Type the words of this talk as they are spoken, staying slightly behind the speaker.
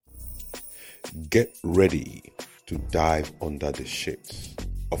Get ready to dive under the sheets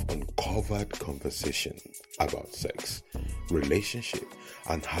of uncovered conversation about sex, relationship,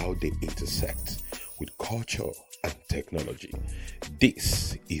 and how they intersect with culture and technology.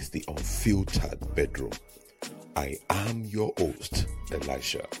 This is the Unfiltered Bedroom. I am your host,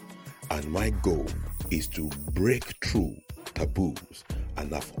 Elisha, and my goal is to break through taboos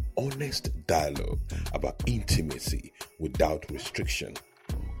and have honest dialogue about intimacy without restriction.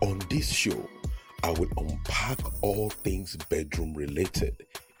 On this show, I will unpack all things bedroom related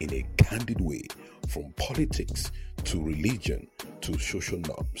in a candid way, from politics to religion to social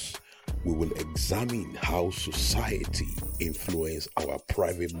norms. We will examine how society influences our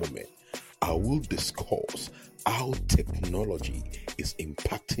private moment. I will discuss how technology is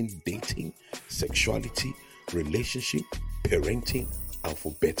impacting dating, sexuality, relationship, parenting, and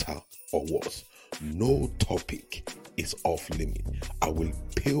for better or worse. No topic is off limit. I will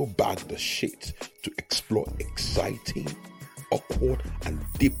peel back the sheet to explore exciting, awkward, and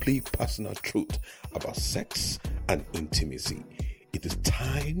deeply personal truth about sex and intimacy. It is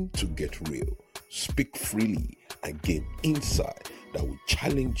time to get real, speak freely, and gain insight that will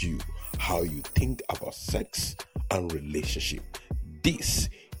challenge you how you think about sex and relationship. This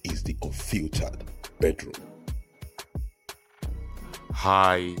is the Unfiltered Bedroom.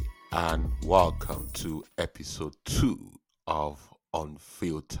 Hi, and welcome to episode 2 of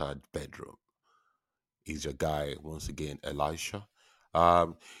Unfiltered Bedroom. Is your guy once again, Elisha.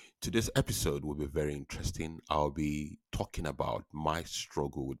 Today's episode will be very interesting. I'll be talking about my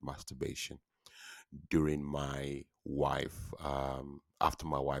struggle with masturbation during my wife, after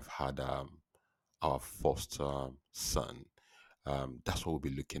my wife had our first son. That's what we'll be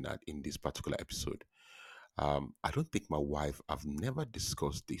looking at in this particular episode. I don't think I've never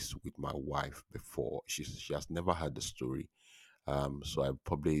discussed this with my wife before. She has never heard the story. So I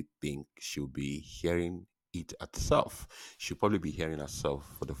probably think she'll be hearing it herself. She'll probably be hearing herself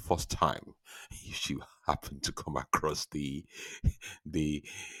for the first time if she happened to come across the the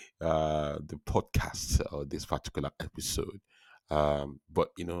podcast or this particular episode.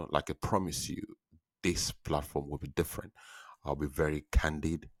 But like I promise you, this platform will be different. I'll be very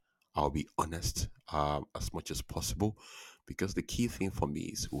candid. I'll be honest as much as possible, because the key thing for me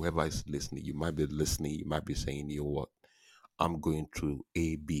is whoever is listening, you might be listening, you might be saying, you know what, I'm going through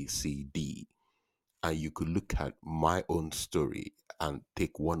A, B, C, D. And you could look at my own story and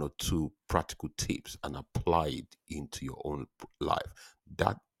take one or two practical tips and apply it into your own life.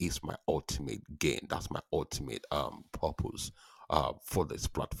 That is my ultimate gain. That's my ultimate purpose for this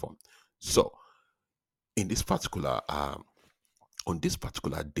platform. So, in this particular on this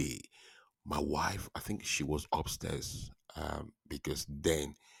particular day, my wife, I think she was upstairs, because then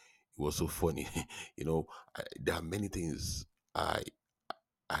it was so funny. There are many things I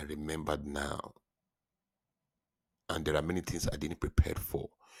remembered now, and there are many things I didn't prepare for.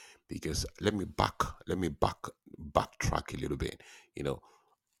 Because let me backtrack a little bit.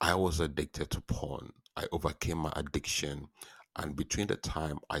 I was addicted to porn. I overcame my addiction, and between the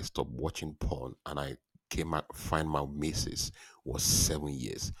time I stopped watching porn and I came out find my missus was 7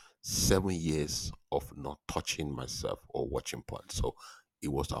 years. 7 years of not touching myself or watching porn. So I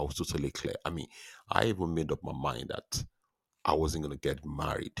was totally clear. I mean, I even made up my mind that I wasn't gonna get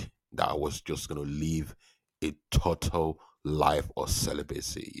married, that I was just gonna live a total life of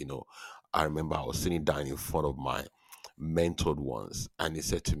celibacy. I remember I was sitting down in front of my mentored once, and he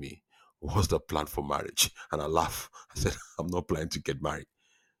said to me, "What's the plan for marriage?" And I laughed. I said, "I'm not planning to get married."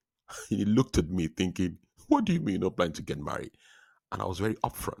 He looked at me thinking, "What do you mean not planning to get married?" And I was very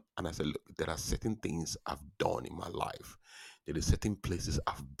upfront. And I said, "Look, there are certain things I've done in my life. There are certain places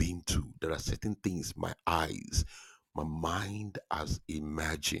I've been to. There are certain things my eyes, my mind has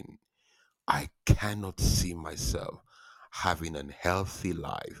imagined. I cannot see myself having a healthy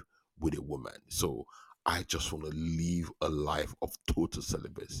life with a woman. So I just want to live a life of total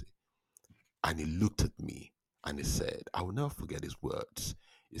celibacy." And he looked at me and he said, I will never forget his words.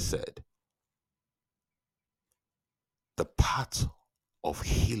 He said, "The part of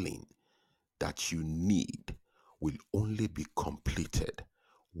healing that you need will only be completed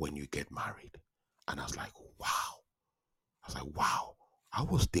when you get married." And I was like, wow. I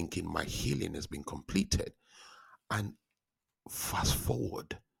was thinking my healing has been completed. And fast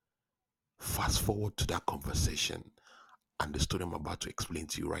forward to that conversation and the story I'm about to explain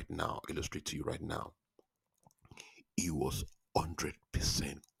to you right now, illustrate to you right now. It was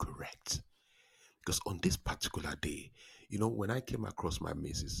 100% correct. Because on this particular day, when I came across my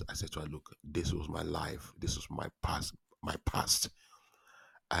missus, I said to her, "Look, this was my life. This was my past.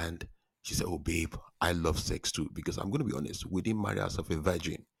 And she said, "Oh, babe, I love sex too." Because I'm going to be honest, we didn't marry ourselves a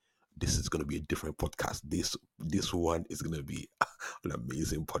virgin. this is going to be a different podcast. This one is going to be an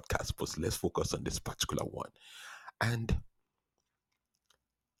amazing podcast, but let's focus on this particular one. And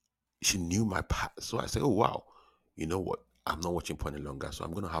she knew my past. So I said, oh, wow, you know what? I'm not watching porn any longer. So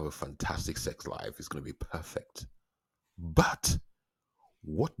I'm going to have a fantastic sex life. It's going to be perfect. But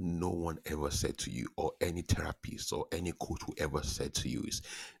what no one ever said to you, or any therapist or any coach who ever said to you, is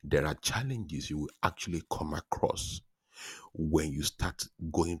there are challenges you will actually come across when you start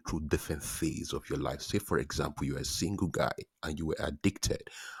going through different phases of your life. Say, for example, you're a single guy and you were addicted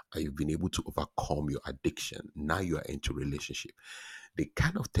and you've been able to overcome your addiction. Now you are into a relationship. The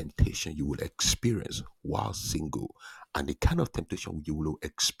kind of temptation you will experience while single and the kind of temptation you will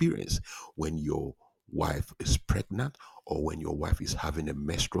experience when your wife is pregnant or when your wife is having a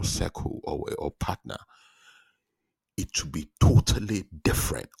menstrual cycle or partner, it will be totally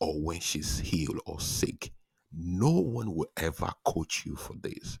different, or when she's healed or sick. No one will ever coach you for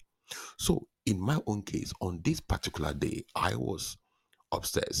this. So in my own case, on this particular day, I was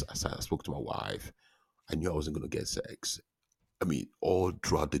upstairs. As I spoke to my wife, I knew I wasn't going to get sex. I mean, all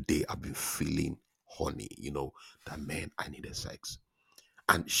throughout the day, I've been feeling horny, that man, I needed sex.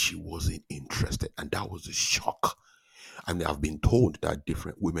 And she wasn't interested. And that was a shock. I mean, I've been told that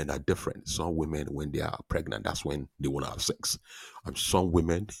different women are different. Some women, when they are pregnant, that's when they want to have sex. And some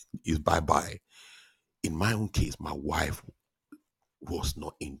women is bye-bye. In my own case, my wife was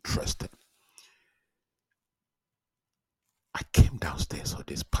not interested. I came downstairs on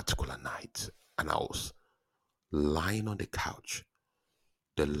this particular night and I was lying on the couch.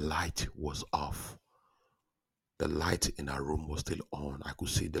 The light was off. The light in our room was still on. I could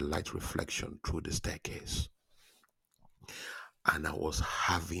see the light reflection through the staircase. And I was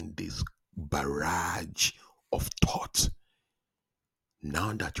having this barrage of thoughts.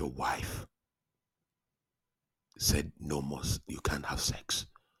 Now that your wife said no more, you can't have sex,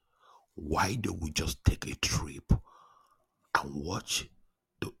 why don't we just take a trip and watch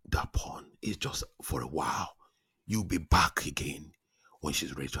that porn? It's just for a while. You'll be back again when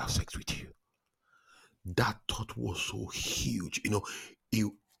she's ready to have sex with you. That thought was so huge.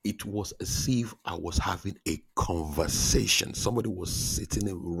 It was as if I was having a conversation. Somebody was sitting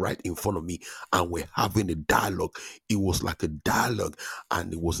right in front of me and we're having a dialogue. It was like a dialogue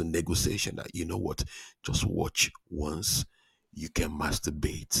and it was a negotiation that, you know what, just watch once, you can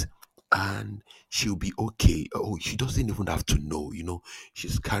masturbate and she'll be okay. Oh, she doesn't even have to know,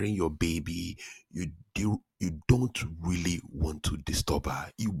 she's carrying your baby. You don't really want to disturb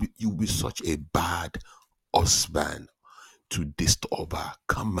her. You'll be such a bad husband to disturb her.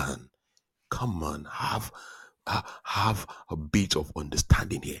 Come on, have a bit of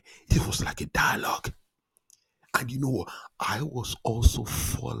understanding here. It was like a dialogue. And I was also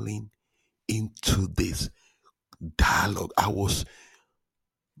falling into this dialogue. I was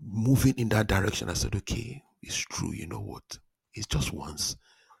moving in that direction. I said, okay, it's true. You know what? It's just once.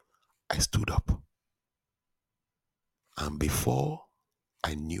 I stood up. And before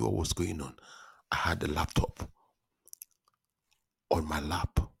I knew what was going on, I had the laptop on my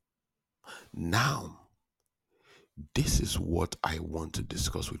lap. Now, this is what I want to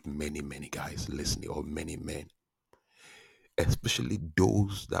discuss with many, many guys listening, or many men, especially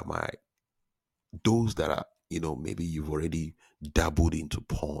those that are, maybe you've already dabbled into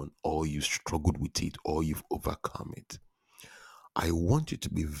porn, or you struggled with it, or you've overcome it. I want you to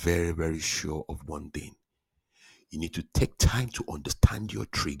be very, very sure of one thing. You need to take time to understand your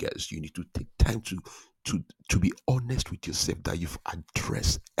triggers. You need to take time to be honest with yourself that you've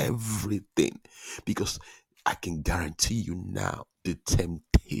addressed everything, because I can guarantee you now the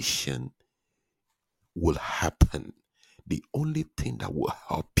temptation will happen. The only thing that will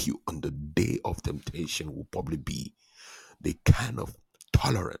help you on the day of temptation will probably be the kind of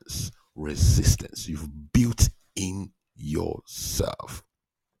tolerance, resistance you've built in yourself.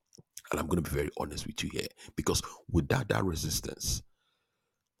 And I'm going to be very honest with you here, because without that resistance,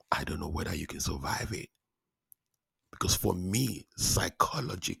 I don't know whether you can survive it. Because for me,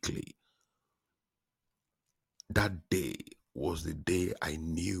 psychologically, that day was the day I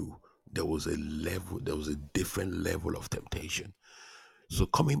knew there was a different level of temptation. So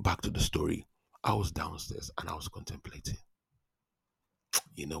coming back to the story, I was downstairs and I was contemplating.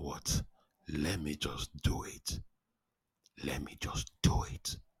 You know what? Let me just do it. Let me just do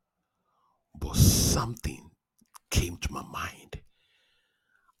it. But something came to my mind.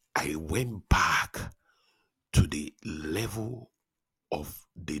 I went back to the level of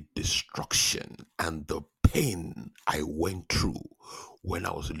the destruction and the pain I went through when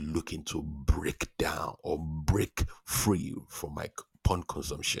I was looking to break down or break free from my porn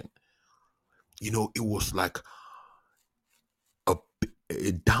consumption. It was like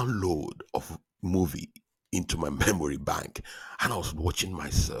a download of movie into my memory bank, and I was watching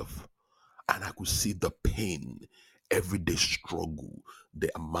myself, and I could see the pain, everyday struggle,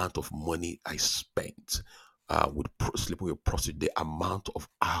 the amount of money I spent with sleeping with prostitute, the amount of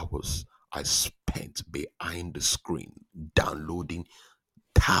hours I spent behind the screen downloading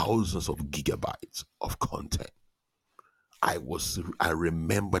thousands of gigabytes of content. I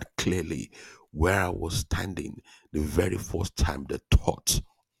remembered clearly where I was standing the very first time the thought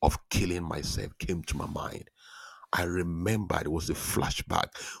of killing myself came to my mind. I remember it was a flashback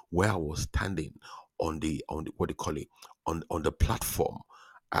where I was standing on the what do you call it, on the platform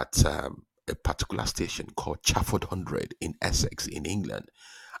at a particular station called Chafford 100 in Essex in England,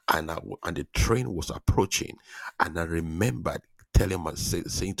 and the train was approaching, and I remembered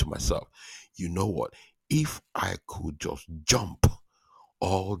saying to myself, you know what? If I could just jump,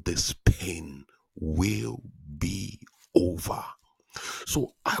 all this pain will be over.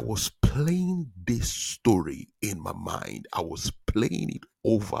 So I was playing this story in my mind. I was playing it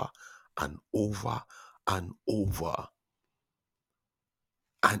over and over and over.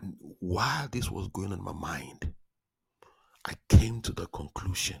 And while this was going on in my mind, I came to the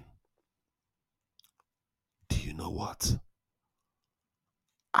conclusion, do you know what?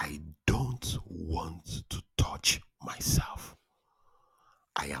 I don't want to touch myself.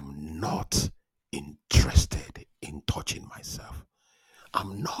 I am not interested in touching myself.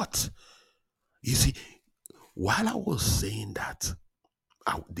 I'm not. You see, while I was saying that,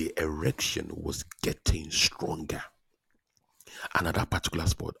 the erection was getting stronger. And at that particular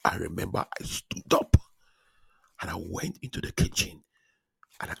spot, I remember I stood up and I went into the kitchen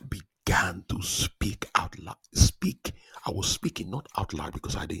and I began to speak out loud. I was speaking not out loud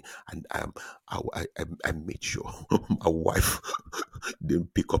because I didn't, and I made sure my wife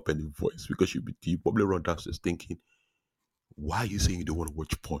didn't pick up any voice, because you probably run downstairs thinking, why are you saying you don't want to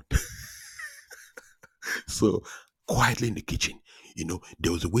watch porn? So quietly in the kitchen,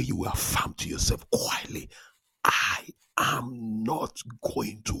 there was a way you were affirmed to yourself quietly, I am not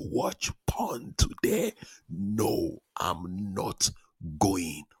going to watch porn today. No, I'm not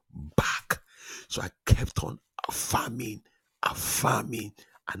going back. So I kept on affirming, affirming,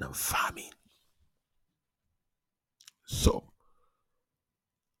 and affirming. So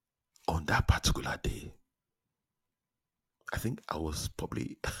on that particular day, I think I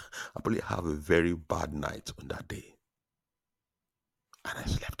probably have a very bad night on that day. And I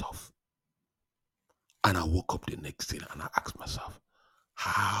slept off. And I woke up the next day and I asked myself,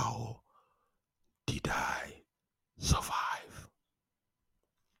 how did I survive?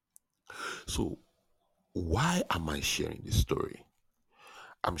 So why am I sharing this story?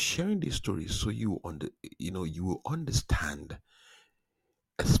 I'm sharing this story so you will understand,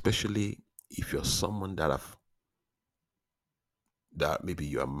 especially if you're someone that maybe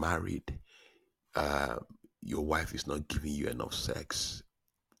you are married, uh, your wife is not giving you enough sex,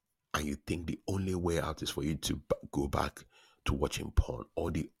 and you think the only way out is for you to go back to watching porn,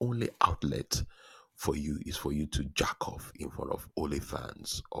 or the only outlet for you is for you to jack off in front of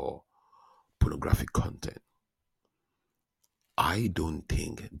OnlyFans or pornographic content. I don't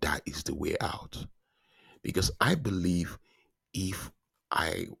think that is the way out, because I believe if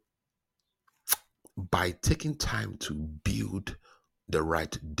I, by taking time to build the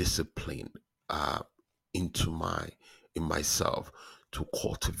right discipline uh, in myself, to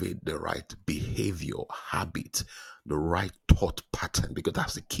cultivate the right behavior habit, the right thought pattern, because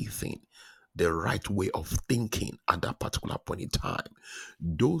that's the key thing, the right way of thinking at that particular point in time.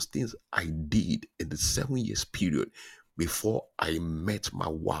 Those things I did in the 7 years period before I met my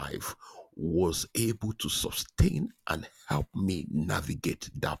wife was able to sustain and help me navigate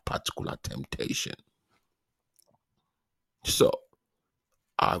that particular temptation. So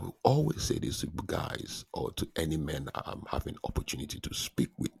I will always say this to guys or to any men I'm having opportunity to speak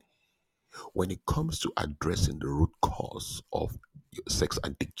with. When it comes to addressing the root cause of your sex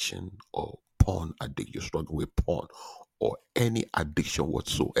addiction or porn addiction, you're struggling with porn or any addiction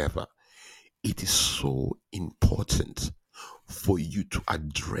whatsoever, it is so important for you to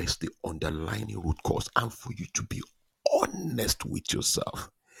address the underlying root cause and for you to be honest with yourself.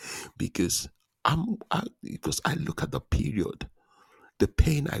 Because because I look at the period, the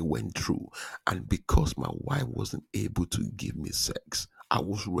pain I went through, and because my wife wasn't able to give me sex, I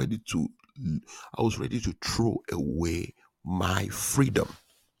was ready to throw away my freedom.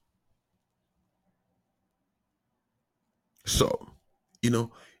 So, you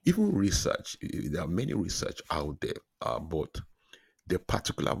know, even research, there are many research out there, but the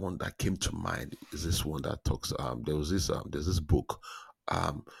particular one that came to mind is this one that talks. There's this book,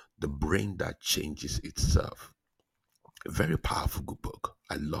 the brain that changes itself. A very powerful good book.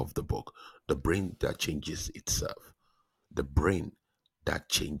 I love the book. The Brain That Changes Itself. The Brain That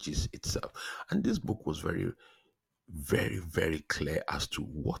Changes Itself. And this book was very, very, very clear as to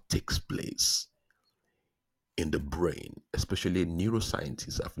what takes place in the brain. Especially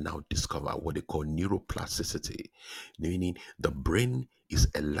neuroscientists have now discovered what they call neuroplasticity, meaning the brain is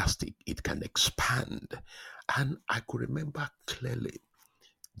elastic, it can expand. And I could remember clearly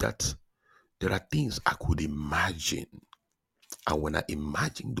that there are things I could imagine. And when I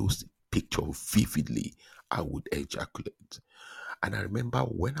imagine those pictures vividly, I would ejaculate. And I remember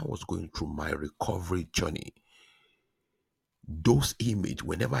when I was going through my recovery journey, those images,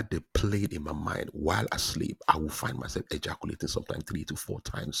 whenever they played in my mind while asleep, I would find myself ejaculating sometimes 3 to 4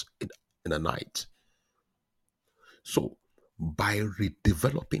 times in a night. So by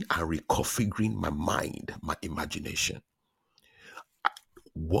redeveloping and reconfiguring my mind, my imagination,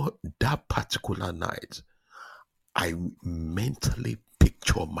 what that particular night, I mentally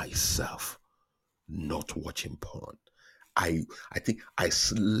picture myself not watching porn. I think I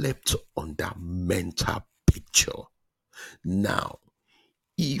slept on that mental picture. Now,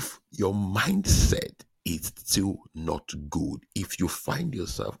 if your mindset is still not good, if you find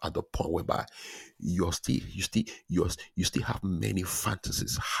yourself at the point whereby you still have many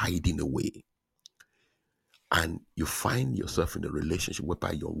fantasies hiding away, and you find yourself in a relationship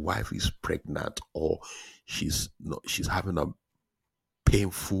whereby your wife is pregnant, or she's having a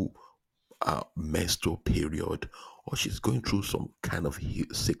painful menstrual period, or she's going through some kind of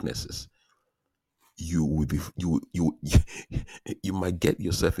sicknesses, you will be you might get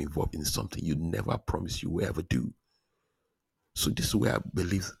yourself involved in something you never promised you will ever do. So this is where I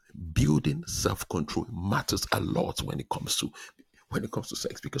believe building self-control matters a lot when it comes to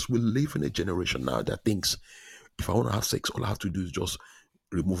sex, because we live in a generation now that thinks if I want to have sex, all I have to do is just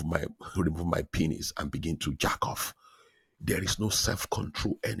remove my remove my penis and begin to jack off. There is no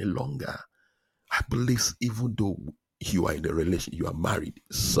self-control any longer. I believe even though you are in a relation, you are married,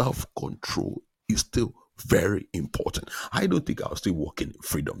 self-control is still very important. I don't think I'll still walk in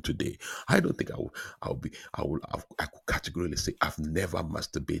freedom today. I don't think I could categorically say I've never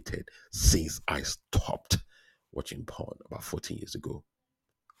masturbated since I stopped watching porn about 14 years ago.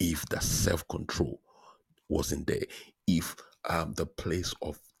 If the self-control wasn't there, if the place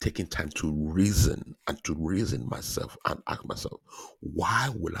of taking time to reason and to reason myself and ask myself, why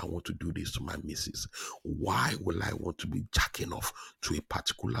will I want to do this to my missus? Why will I want to be jacking off to a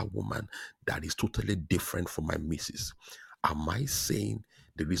particular woman that is totally different from my missus? Am I saying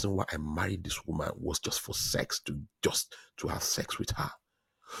the reason why I married this woman was just for sex, to have sex with her?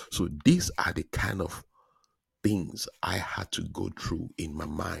 So these are the kind of things I had to go through in my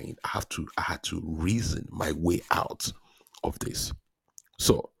mind. I had to reason my way out of this.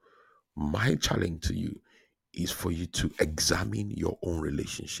 So my challenge to you is for you to examine your own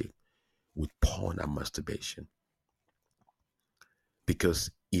relationship with porn and masturbation. Because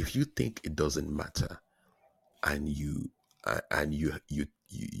if you think it doesn't matter, and you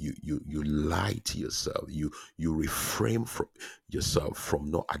lie to yourself, you refrain from yourself from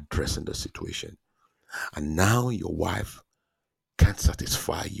not addressing the situation, and now your wife can't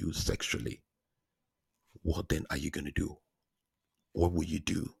satisfy you sexually, what then are you going to do? What will you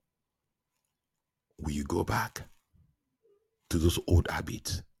do? Will you go back to those old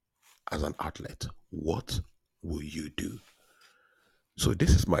habits as an outlet? What will you do? So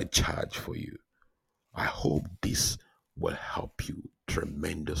this is my charge for you. I hope this will help you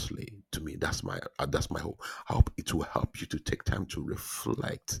tremendously. To me, that's my hope. I hope it will help you to take time to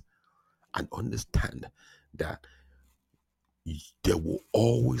reflect and understand that there will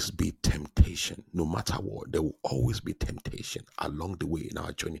always be temptation. No matter what, there will always be temptation along the way in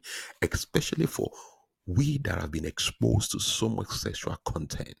our journey, especially for we that have been exposed to so much sexual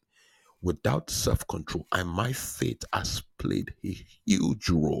content without self-control. And my faith has played a huge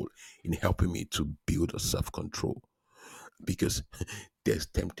role in helping me to build a self-control, because there's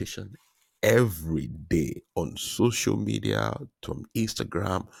temptation every day on social media, from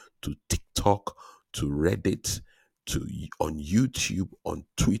Instagram to TikTok to Reddit to on YouTube, on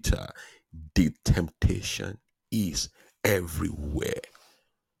Twitter. The temptation is everywhere.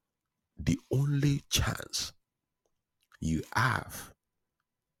 The only chance you have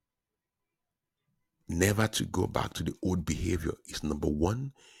never to go back to the old behavior is, number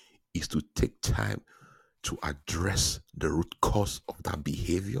one, is to take time to address the root cause of that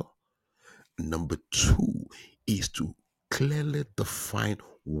behavior. Number two is to clearly define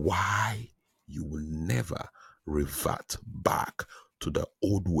why you will never revert back to the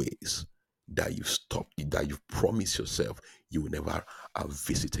old ways that you've stopped, that you've promised yourself you will never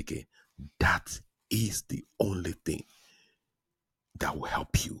visit again. That is the only thing. that will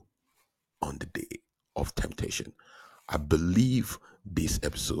help you on the day of temptation. I believe this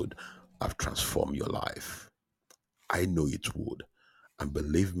episode have transformed your life. I know it would. And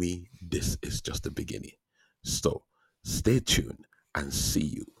believe me, this is just the beginning. So stay tuned and see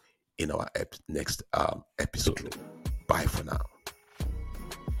you in our next episode. Bye for now.